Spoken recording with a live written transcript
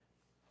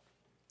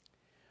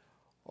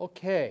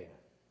Okay,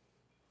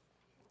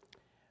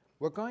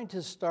 we're going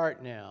to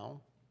start now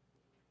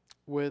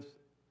with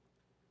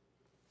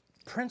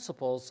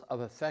principles of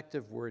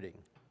effective wording.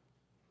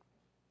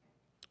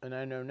 And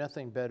I know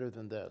nothing better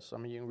than this. I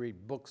mean, you can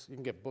read books, you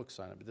can get books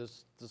on it, but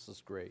this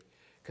is great.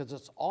 Because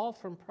it's all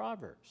from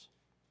Proverbs.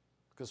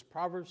 Because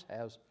Proverbs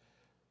has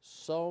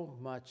so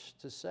much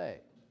to say.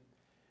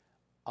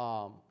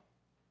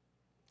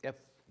 If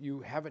you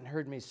haven't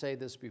heard me say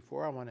this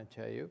before, I want to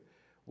tell you,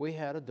 we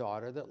had a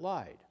daughter that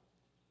lied.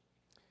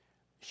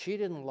 She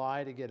didn't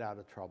lie to get out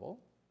of trouble.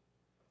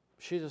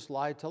 She just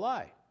lied to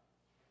lie.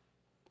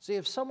 See,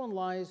 if someone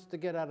lies to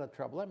get out of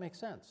trouble, that makes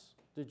sense.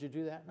 Did you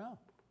do that? No.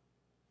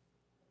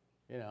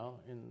 You know,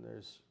 and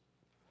there's,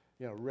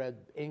 you know, red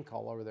ink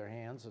all over their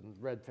hands and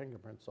red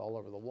fingerprints all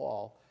over the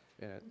wall.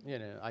 And, you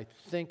know, I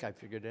think I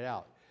figured it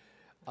out.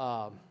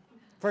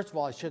 First of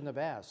all, I shouldn't have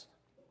asked,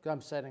 because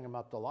I'm setting them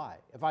up to lie.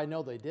 If I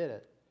know they did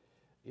it,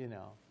 you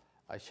know,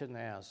 I shouldn't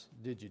ask,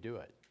 did you do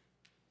it?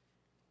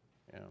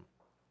 You know,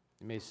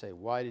 you may say,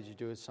 why did you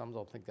do it? Some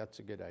don't think that's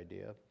a good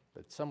idea.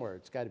 But somewhere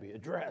it's got to be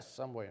addressed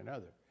some way or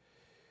another.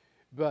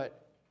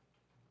 But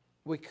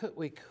we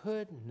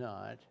could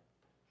not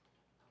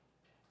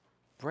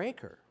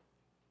break her.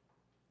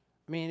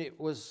 I mean,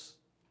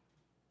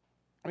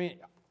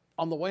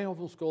 on the way home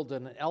from school,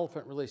 did an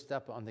elephant really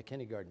step on the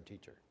kindergarten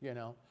teacher, you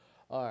know,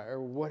 or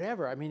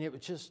whatever. I mean, it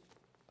was just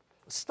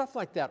stuff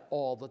like that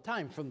all the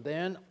time. From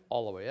then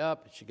all the way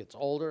up, she gets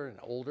older and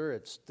older.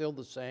 It's still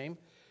the same.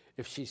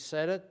 If she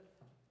said it,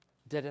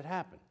 did it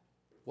happen?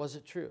 Was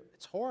it true?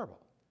 It's horrible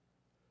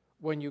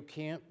when you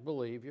can't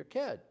believe your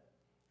kid.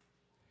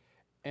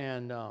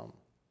 And I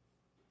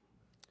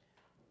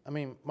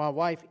mean, my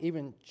wife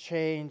even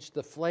changed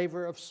the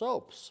flavor of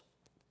soaps,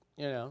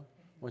 you know,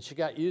 when she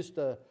got used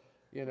to,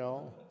 you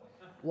know,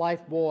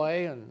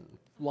 Lifebuoy and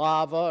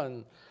Lava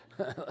and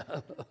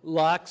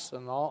Lux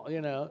and all,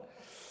 you know.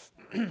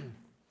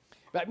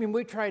 But I mean,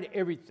 we tried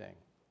everything,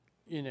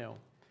 you know.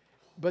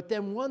 But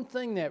then one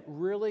thing that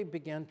really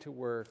began to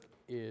work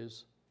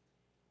is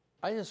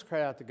I just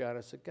cried out to God.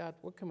 I said, God,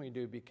 what can we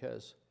do?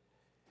 Because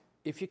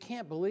if you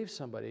can't believe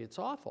somebody, it's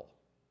awful.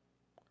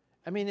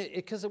 I mean,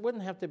 because it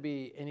wouldn't have to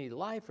be any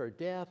life or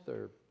death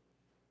or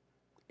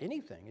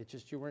anything. It's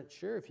just you weren't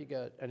sure if you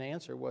got an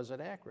answer, was it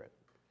accurate?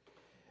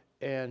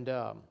 And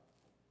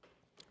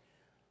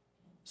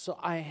so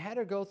I had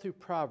to go through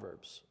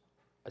Proverbs,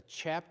 a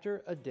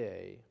chapter a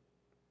day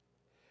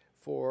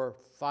for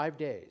 5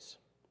 days.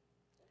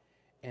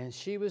 And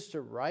she was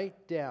to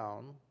write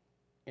down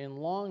in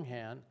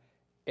longhand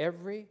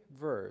every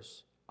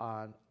verse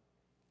on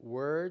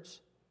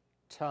words,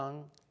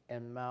 tongue,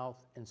 and mouth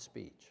and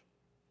speech.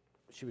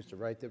 She was to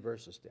write the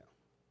verses down.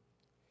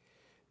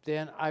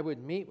 Then I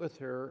would meet with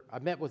her. I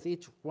met with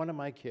each one of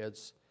my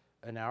kids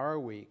an hour a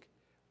week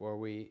where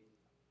we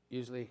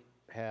usually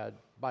had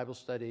Bible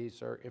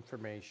studies or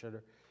information,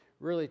 or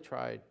really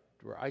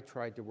I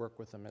tried to work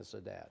with them as a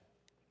dad.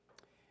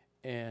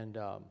 And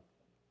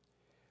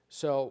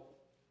so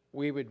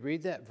we would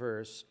read that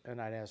verse,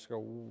 and I'd ask her,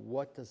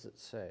 what does it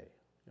say?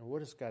 And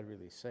what is God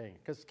really saying?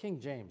 Because King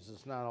James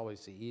is not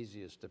always the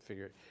easiest to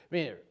figure. I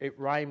mean, it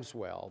rhymes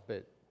well,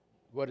 but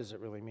what does it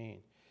really mean?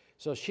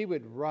 So she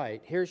would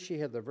write. Here she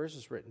had the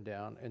verses written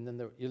down, and then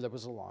there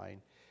was a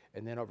line.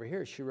 And then over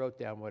here she wrote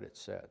down what it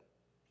said.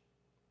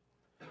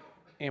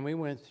 And we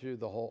went through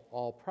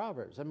all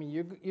Proverbs. I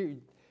mean,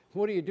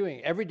 what are you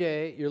doing? Every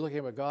day you're looking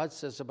at what God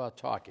says about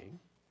talking.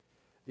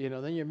 You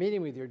know, then you're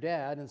meeting with your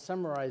dad and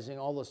summarizing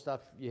all the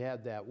stuff you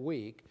had that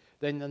week.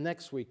 Then the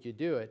next week you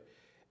do it.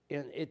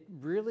 And it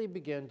really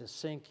began to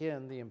sink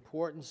in the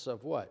importance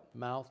of what?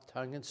 Mouth,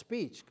 tongue, and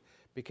speech.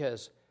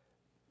 Because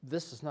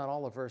this is not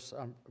all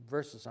the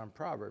verses on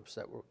Proverbs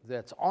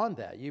that's on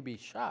that. You'd be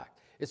shocked.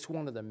 It's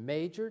one of the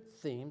major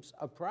themes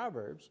of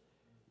Proverbs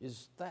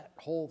is that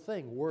whole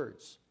thing,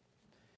 words.